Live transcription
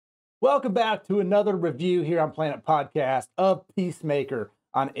Welcome back to another review here on Planet Podcast of Peacemaker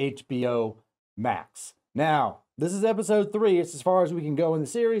on HBO Max. Now, this is episode 3. It's as far as we can go in the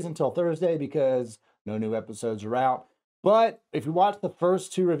series until Thursday because no new episodes are out. But if you watch the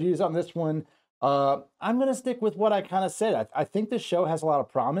first 2 reviews on this one, I'm going to stick with what I kind of said. I think the show has a lot of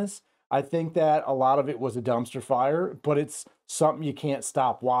promise. I think that a lot of it was a dumpster fire, but it's something you can't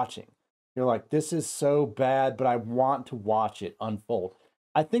stop watching. You're like, this is so bad, but I want to watch it unfold.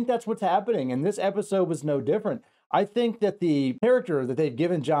 I think that's what's happening, and this episode was no different. I think that the character that they've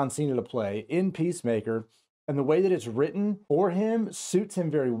given John Cena to play in Peacemaker and the way that it's written for him suits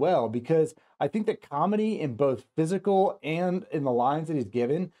him very well, because I think that comedy in both physical and in the lines that he's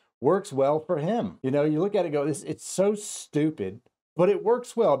given works well for him. You know, you look at it and go, it's so stupid, but it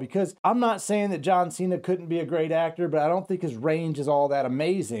works well, because I'm not saying that John Cena couldn't be a great actor, but I don't think his range is all that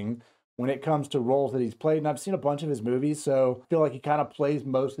amazing when it comes to roles that he's played. And I've seen a bunch of his movies, so I feel like he kind of plays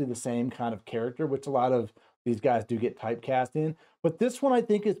mostly the same kind of character, which a lot of these guys do get typecast in. But this one I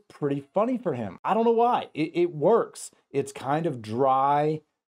think is pretty funny for him. I don't know why. It works. It's kind of dry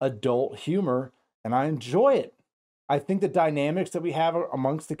adult humor, and I enjoy it. I think the dynamics that we have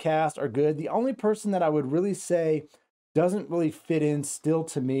amongst the cast are good. The only person that I would really say doesn't really fit in still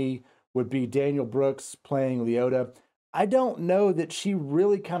to me would be Daniel Brooks playing Leota. I don't know that she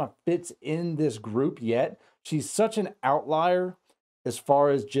really kind of fits in this group yet. She's such an outlier as far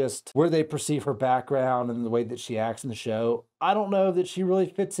as just where they perceive her background and the way that she acts in the show. I don't know that she really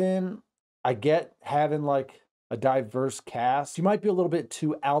fits in. I get having like a diverse cast. She might be a little bit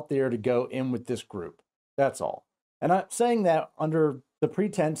too out there to go in with this group. That's all. And I'm saying that under the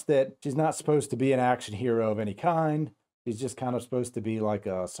pretense that she's not supposed to be an action hero of any kind. She's just kind of supposed to be like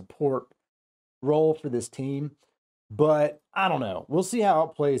a support role for this team. But I don't know. We'll see how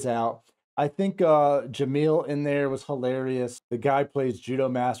it plays out. I think Jamil in there was hilarious. The guy plays Judo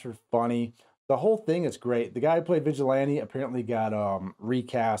Master, funny. The whole thing is great. The guy who played Vigilante apparently got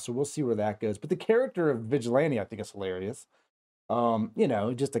recast, so we'll see where that goes. But the character of Vigilante, I think, is hilarious. You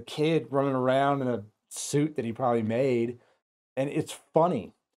know, just a kid running around in a suit that he probably made, and it's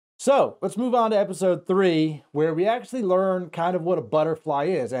funny. So let's move on to episode 3, where we actually learn kind of what a butterfly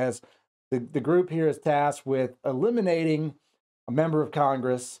is, as the group here is tasked with eliminating a member of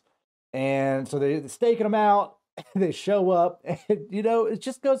Congress. And so they're staking them out. They show up. And, you know, it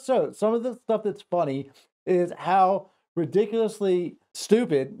just goes so. Some of the stuff that's funny is how ridiculously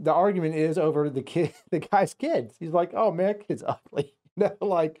stupid the argument is over the guy's kids. He's like, oh, man, that kid's ugly. You know,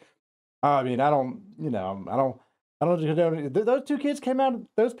 like, I mean, I don't those 2 kids came out of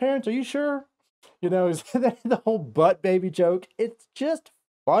those parents. Are you sure? You know, the whole butt baby joke. It's just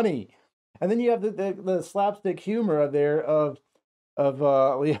funny. And then you have the slapstick humor there of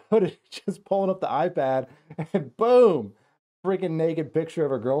Leota just pulling up the iPad and boom, freaking naked picture of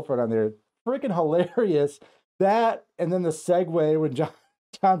her girlfriend on there. Freaking hilarious. That, and then the segue when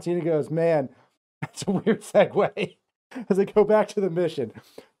John Cena goes, man, that's a weird segue, as they go back to the mission.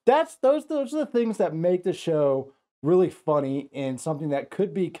 Those are the things that make the show really funny and something that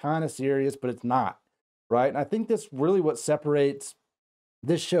could be kind of serious, but it's not, right? And I think that's really what separates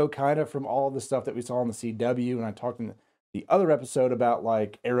this show kind of from all the stuff that we saw on the CW. And I talked in the other episode about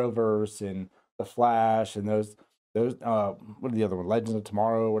like Arrowverse and The Flash and those what are the other one, Legends of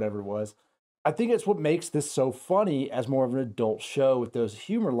Tomorrow or whatever it was. I think it's what makes this so funny as more of an adult show with those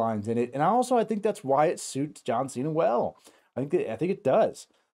humor lines in it. And I think that's why it suits John Cena well. I think it does.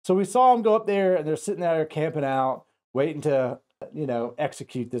 So we saw him go up there, and they're sitting there camping out, waiting to, you know,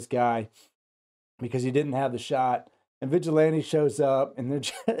 execute this guy because he didn't have the shot. And Vigilante shows up,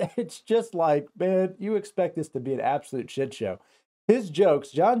 and it's just like, man, you expect this to be an absolute shit show. His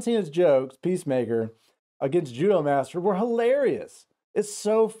jokes, John Cena's jokes, Peacemaker, against Judo Master were hilarious. It's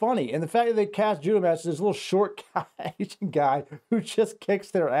so funny. And the fact that they cast Judo Master, this little short Asian guy who just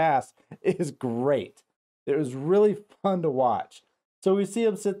kicks their ass, is great. It was really fun to watch. So we see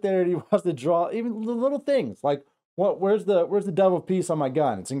him sit there, and he wants to draw even the little things, like, where's the dove of peace on my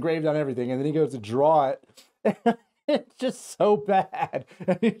gun? It's engraved on everything. And then he goes to draw it. It's just so bad.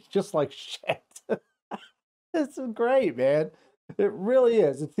 And he's just like, shit. This is great, man. It really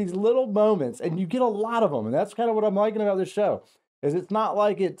is. It's these little moments, and you get a lot of them. And that's kind of what I'm liking about this show, is it's not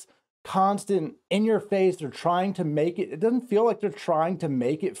like it's constant in your face. They're trying to make it. It doesn't feel like they're trying to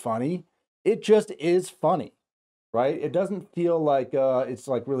make it funny. It just is funny, right? It doesn't feel like it's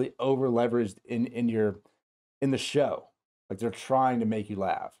like really over leveraged in the show. Like they're trying to make you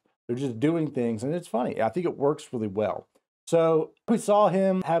laugh. They're just doing things, and it's funny. I think it works really well. So we saw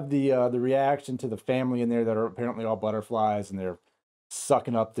him have the reaction to the family in there that are apparently all butterflies, and they're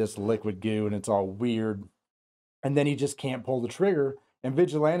sucking up this liquid goo, and it's all weird. And then he just can't pull the trigger, And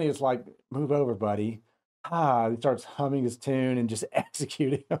Vigilante is like, move over, buddy. He starts humming his tune and just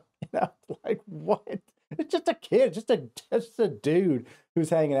executing him. Like, what? It's just a kid, just a dude who's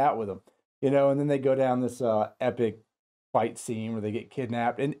hanging out with him, and then they go down this epic fight scene where they get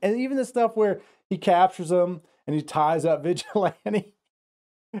kidnapped. And even the stuff where he captures them and he ties up Vigilante.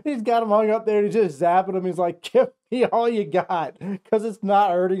 He's got him hung up there and he's just zapping him. He's like, give me all you got, because it's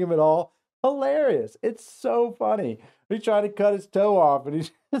not hurting him at all. Hilarious. It's so funny. He's trying to cut his toe off and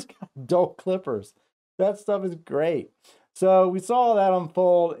he's just got dull clippers. That stuff is great. So we saw that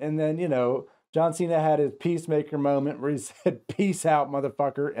unfold, and then, John Cena had his Peacemaker moment where he said, peace out,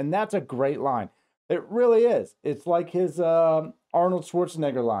 motherfucker. And that's a great line. It really is. It's like his Arnold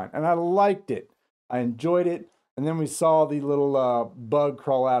Schwarzenegger line, and I liked it. I enjoyed it. And then we saw the little bug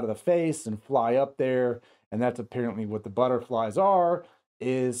crawl out of the face and fly up there, and that's apparently what the butterflies are,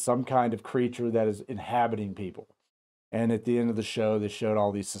 is some kind of creature that is inhabiting people. And at the end of the show, they showed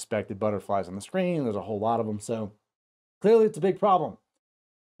all these suspected butterflies on the screen. There's a whole lot of them, so clearly it's a big problem.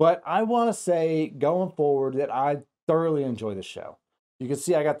 But I want to say, going forward, that I thoroughly enjoy the show. You can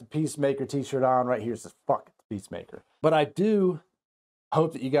see I got the Peacemaker t-shirt on right here. It says, fuck it, Peacemaker. But I do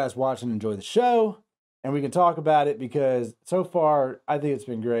hope that you guys watch and enjoy the show, and we can talk about it, because so far, I think it's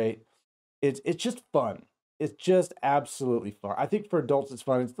been great. It's just fun. It's just absolutely fun. I think for adults, it's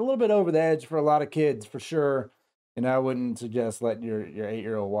fun. It's a little bit over the edge for a lot of kids, for sure. And I wouldn't suggest letting your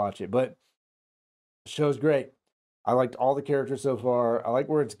 8-year-old watch it. But the show's great. I liked all the characters so far. I like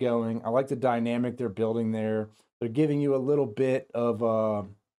where it's going. I like the dynamic they're building there. They're giving you a little bit of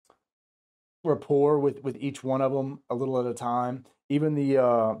rapport with each one of them, a little at a time. Even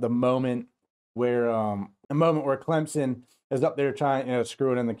the moment where Clemson is up there trying,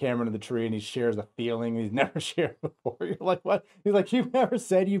 screwing in the camera to the tree, and he shares a feeling he's never shared before. You're like, what? He's like, you've never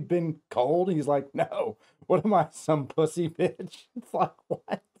said you've been cold? And he's like, no. What am I, some pussy bitch? It's like,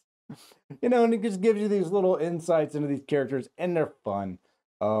 what? And it just gives you these little insights into these characters, and they're fun.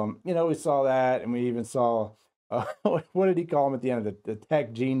 We saw that, and we even saw, what did he call him at the end of the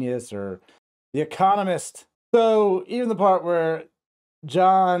tech genius or the economist? So even the part where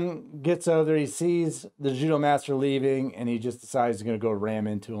John gets over there, he sees the judo master leaving, and he just decides he's going to go ram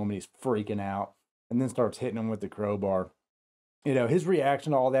into him, and he's freaking out, and then starts hitting him with the crowbar. His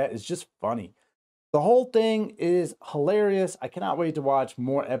reaction to all that is just funny. The whole thing is hilarious. I cannot wait to watch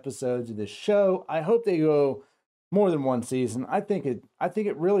more episodes of this show. I hope they go more than one season. I think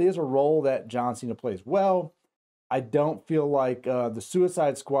it really is a role that John Cena plays well. I don't feel like the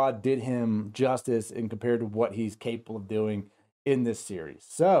Suicide Squad did him justice in compared to what he's capable of doing in this series.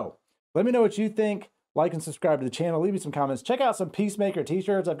 So let me know what you think. Like and subscribe to the channel. Leave me some comments. Check out some Peacemaker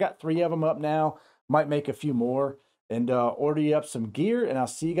t-shirts. I've got 3 of them up now. Might make a few more. And order you up some gear. And I'll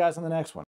see you guys on the next one.